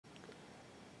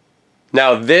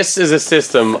Now this is a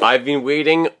system I've been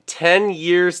waiting 10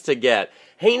 years to get.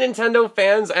 Hey Nintendo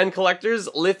fans and collectors,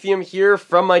 Lithium here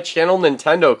from my channel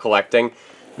Nintendo Collecting.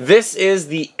 This is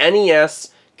the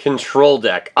NES Control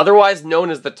Deck, otherwise known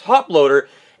as the Top Loader,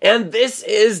 and this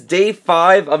is day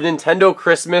 5 of Nintendo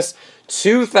Christmas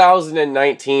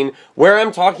 2019, where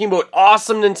I'm talking about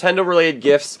awesome Nintendo related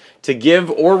gifts to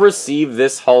give or receive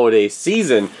this holiday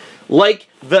season, like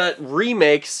the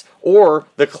remakes or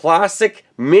the classic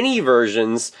mini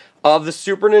versions of the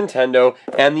Super Nintendo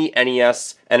and the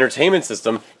NES Entertainment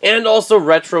System, and also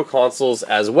retro consoles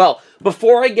as well.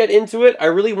 Before I get into it, I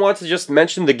really want to just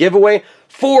mention the giveaway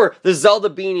for the Zelda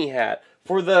Beanie hat,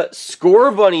 for the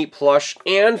Skorbunny plush,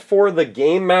 and for the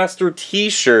Game Master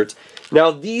t-shirt.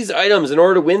 Now these items, in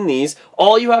order to win these,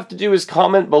 all you have to do is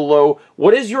comment below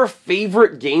what is your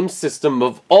favorite game system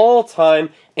of all time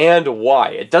and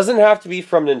why. It doesn't have to be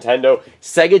from Nintendo.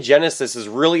 Sega Genesis is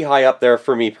really high up there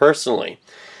for me personally.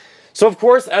 So of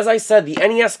course, as I said, the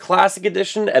NES Classic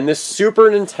Edition and the Super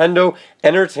Nintendo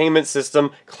Entertainment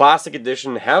System Classic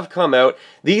Edition have come out.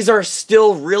 These are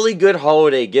still really good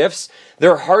holiday gifts.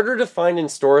 They're harder to find in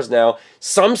stores now.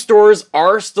 Some stores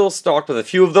are still stocked with a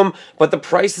few of them, but the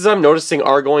prices I'm noticing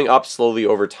are going up slowly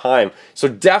over time. So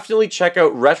definitely check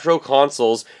out Retro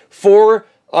Consoles for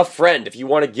a friend if you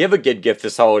want to give a good gift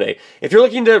this holiday. If you're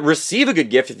looking to receive a good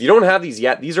gift, if you don't have these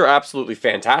yet, these are absolutely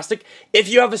fantastic. If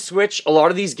you have a Switch, a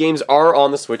lot of these games are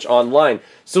on the Switch Online.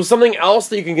 So something else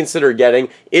that you can consider getting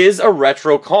is a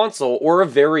retro console or a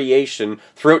variation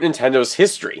throughout Nintendo's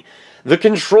history. The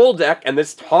Control Deck and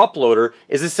this Top Loader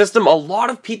is a system a lot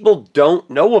of people don't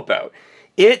know about.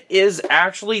 It is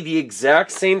actually the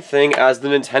exact same thing as the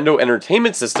Nintendo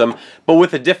Entertainment System, but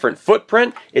with a different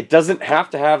footprint. It doesn't have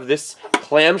to have this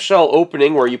clamshell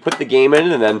opening where you put the game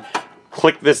in and then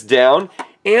click this down.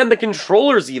 And the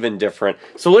controller's even different.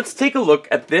 So let's take a look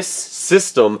at this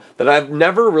system that I've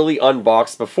never really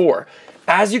unboxed before.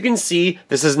 As you can see,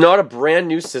 this is not a brand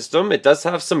new system. It does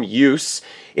have some use.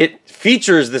 It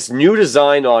features this new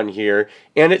design on here,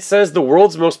 and it says the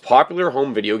world's most popular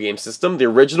home video game system, the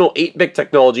original 8-bit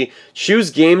technology. Choose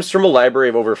games from a library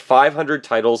of over 500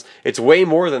 titles. It's way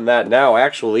more than that now,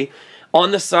 actually.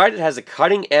 On the side, it has a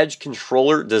cutting-edge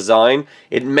controller design.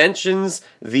 It mentions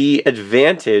the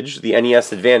Advantage, the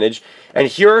NES Advantage, and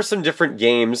here are some different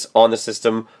games on the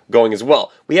system going as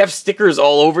well. We have stickers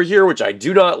all over here, which I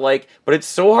do not like, but it's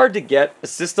so hard to get a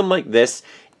system like this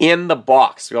in the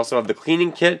box. We also have the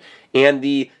cleaning kit and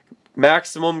the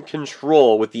maximum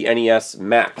control with the NES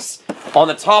Max. On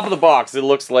the top of the box, it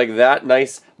looks like that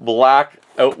nice black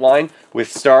outline with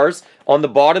stars. On the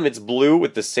bottom, it's blue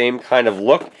with the same kind of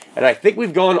look, and I think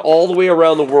we've gone all the way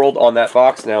around the world on that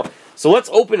box now. So let's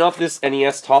open up this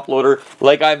NES Top Loader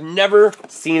like I've never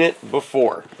seen it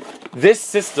before. This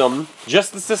system,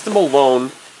 just the system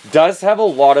alone, does have a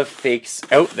lot of fakes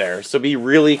out there, so be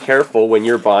really careful when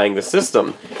you're buying the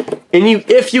system. And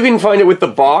if you can find it with the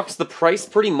box, the price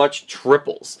pretty much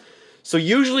triples. So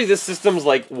usually this system's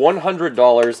like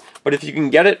 $100, but if you can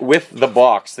get it with the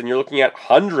box, then you're looking at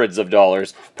hundreds of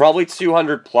dollars, probably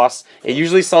 200 plus. It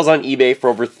usually sells on eBay for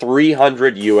over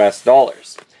 300 US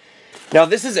dollars. Now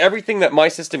this is everything that my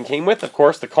system came with, of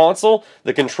course, the console,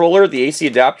 the controller, the AC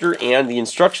adapter, and the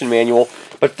instruction manual.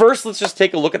 But first, let's just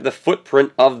take a look at the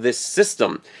footprint of this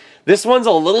system. This one's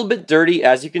a little bit dirty,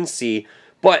 as you can see,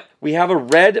 but we have a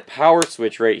red power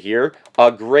switch right here,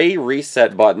 a gray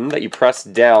reset button that you press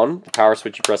down, the power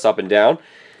switch you press up and down,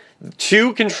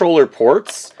 2 controller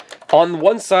ports. On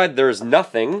one side there's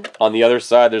nothing, on the other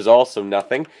side there's also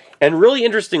nothing, and really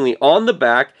interestingly, on the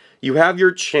back you have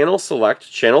your channel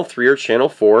select, channel 3 or channel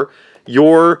 4,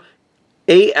 your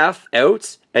AF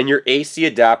out, and your AC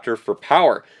adapter for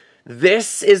power.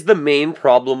 This is the main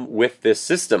problem with this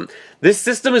system. This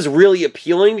system is really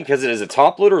appealing because it is a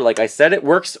top loader. Like I said, it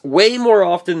works way more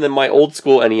often than my old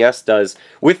school NES does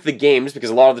with the games, because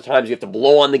a lot of the times you have to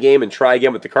blow on the game and try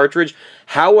again with the cartridge.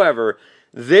 However,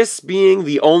 this being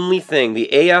the only thing, the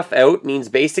AF out means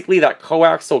basically that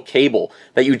coaxial cable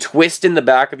that you twist in the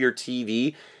back of your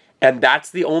TV, and that's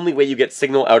the only way you get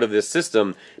signal out of this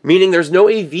system, meaning there's no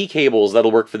AV cables that'll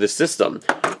work for this system.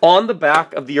 On the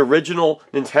back of the original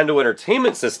Nintendo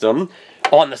Entertainment System,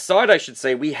 on the side I should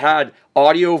say, we had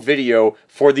audio video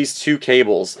for these 2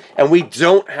 cables, and we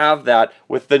don't have that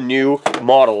with the new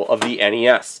model of the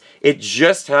NES. It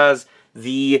just has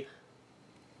the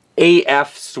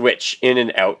AF switch in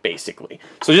and out, basically.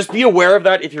 So just be aware of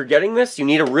that. If you're getting this, you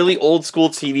need a really old school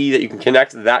TV that you can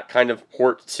connect that kind of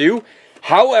port to.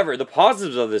 However, the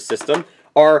positives of this system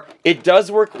are it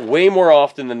does work way more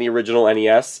often than the original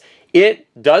NES. It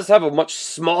does have a much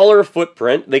smaller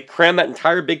footprint. They cram that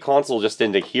entire big console just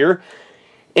into here.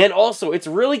 And also, it's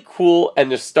really cool and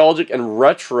nostalgic and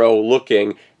retro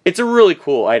looking. It's a really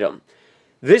cool item.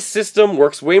 This system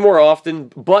works way more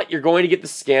often, but you're going to get the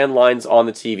scan lines on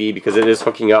the TV because it is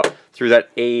hooking up through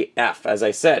that AF, as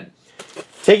I said.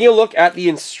 Taking a look at the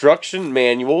instruction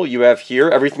manual you have here,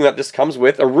 everything that this comes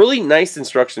with, a really nice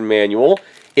instruction manual.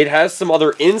 It has some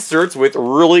other inserts with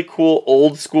really cool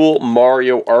old school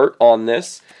Mario art on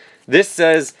this. This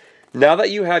says, now that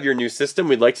you have your new system,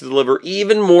 we'd like to deliver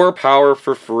even more power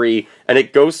for free. And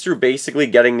it goes through basically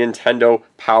getting Nintendo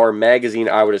Power Magazine,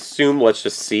 I would assume. Let's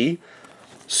just see.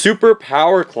 Super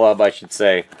Power Club, I should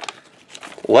say.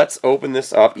 Let's open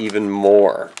this up even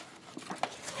more.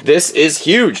 This is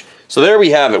huge. So there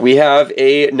we have it. We have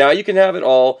a, now you can have it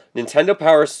all, Nintendo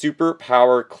Power Super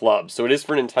Power Club. So it is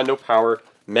for Nintendo Power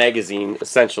Magazine,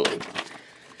 essentially.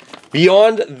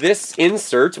 Beyond this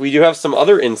insert, we do have some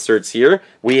other inserts here.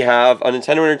 We have a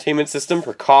Nintendo Entertainment System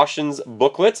precautions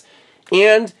booklet,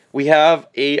 and we have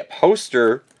a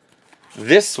poster.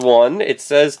 This one, it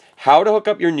says, how to hook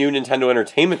up your new Nintendo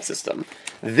Entertainment System.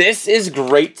 This is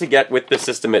great to get with the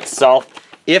system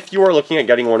itself if you are looking at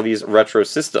getting one of these retro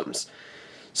systems.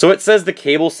 So it says the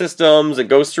cable systems, it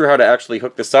goes through how to actually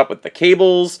hook this up with the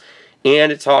cables,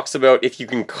 and it talks about if you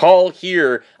can call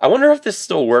here. I wonder if this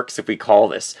still works if we call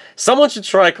this. Someone should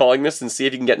try calling this and see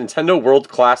if you can get Nintendo World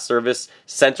Class Service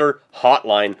Center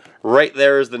Hotline. Right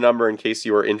there is the number in case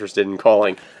you are interested in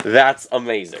calling. That's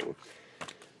amazing.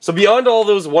 So beyond all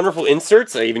those wonderful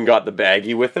inserts, I even got the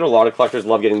baggie with it. A lot of collectors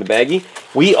love getting the baggie.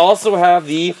 We also have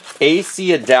the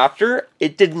AC adapter.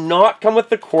 It did not come with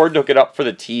the cord to hook it up for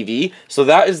the TV, so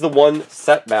that is the one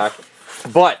setback.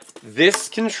 But this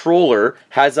controller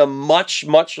has a much,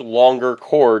 much longer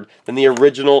cord than the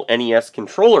original NES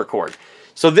controller cord.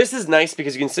 So this is nice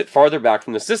because you can sit farther back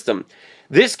from the system.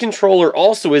 This controller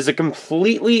also is a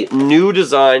completely new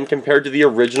design compared to the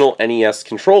original NES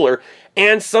controller,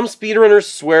 and some speedrunners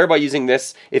swear by using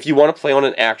this if you want to play on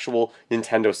an actual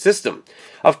Nintendo system.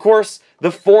 Of course,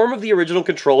 the form of the original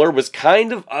controller was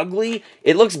kind of ugly.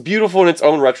 It looks beautiful in its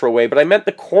own retro way, but I meant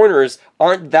the corners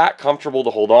aren't that comfortable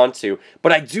to hold on to.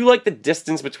 But I do like the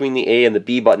distance between the A and the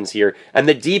B buttons here, and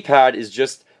the D-pad is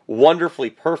just wonderfully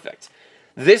perfect.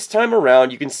 This time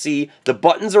around, you can see the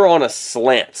buttons are on a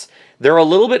slant. They're a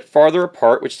little bit farther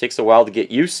apart, which takes a while to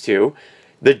get used to.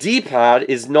 The D-pad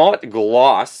is not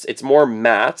gloss, it's more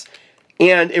matte,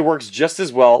 and it works just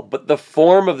as well, but the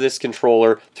form of this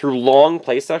controller through long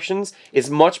play sessions is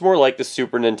much more like the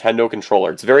Super Nintendo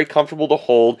controller. It's very comfortable to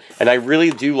hold, and I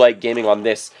really do like gaming on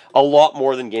this a lot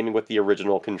more than gaming with the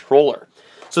original controller.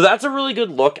 So that's a really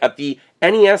good look at the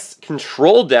NES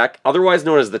Control Deck, otherwise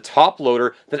known as the Top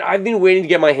Loader, that I've been waiting to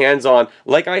get my hands on,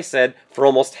 like I said, for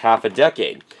almost half a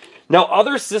decade. Now,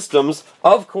 other systems,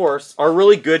 of course, are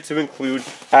really good to include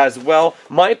as well.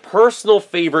 My personal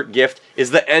favorite gift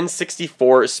is the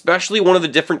N64, especially one of the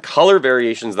different color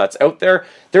variations that's out there.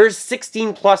 There's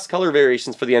 16 plus color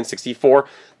variations for the N64.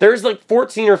 There's like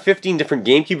 14 or 15 different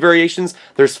GameCube variations.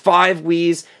 There's 5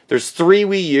 Wiis, there's 3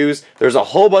 Wii U's, there's a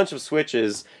whole bunch of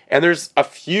Switches, and there's a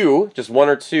few, just 1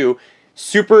 or 2,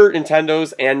 Super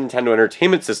Nintendos and Nintendo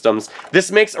Entertainment Systems.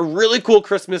 This makes a really cool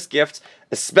Christmas gift,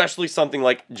 especially something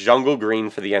like Jungle Green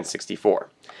for the N64.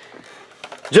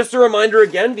 Just a reminder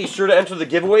again, be sure to enter the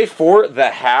giveaway for the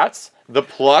hats, the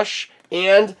plush,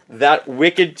 and that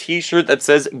wicked t-shirt that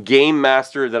says Game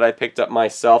Master that I picked up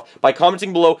myself by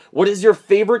commenting below what is your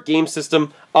favorite game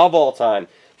system of all time.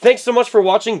 Thanks so much for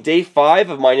watching Day 5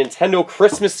 of my Nintendo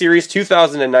Christmas Series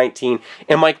 2019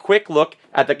 and my quick look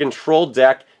at the Control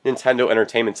Deck Nintendo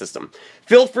Entertainment System.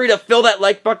 Feel free to fill that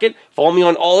like bucket, follow me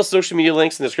on all the social media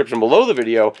links in the description below the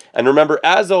video, and remember,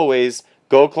 as always,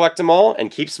 go collect them all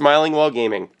and keep smiling while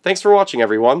gaming. Thanks for watching,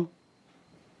 everyone.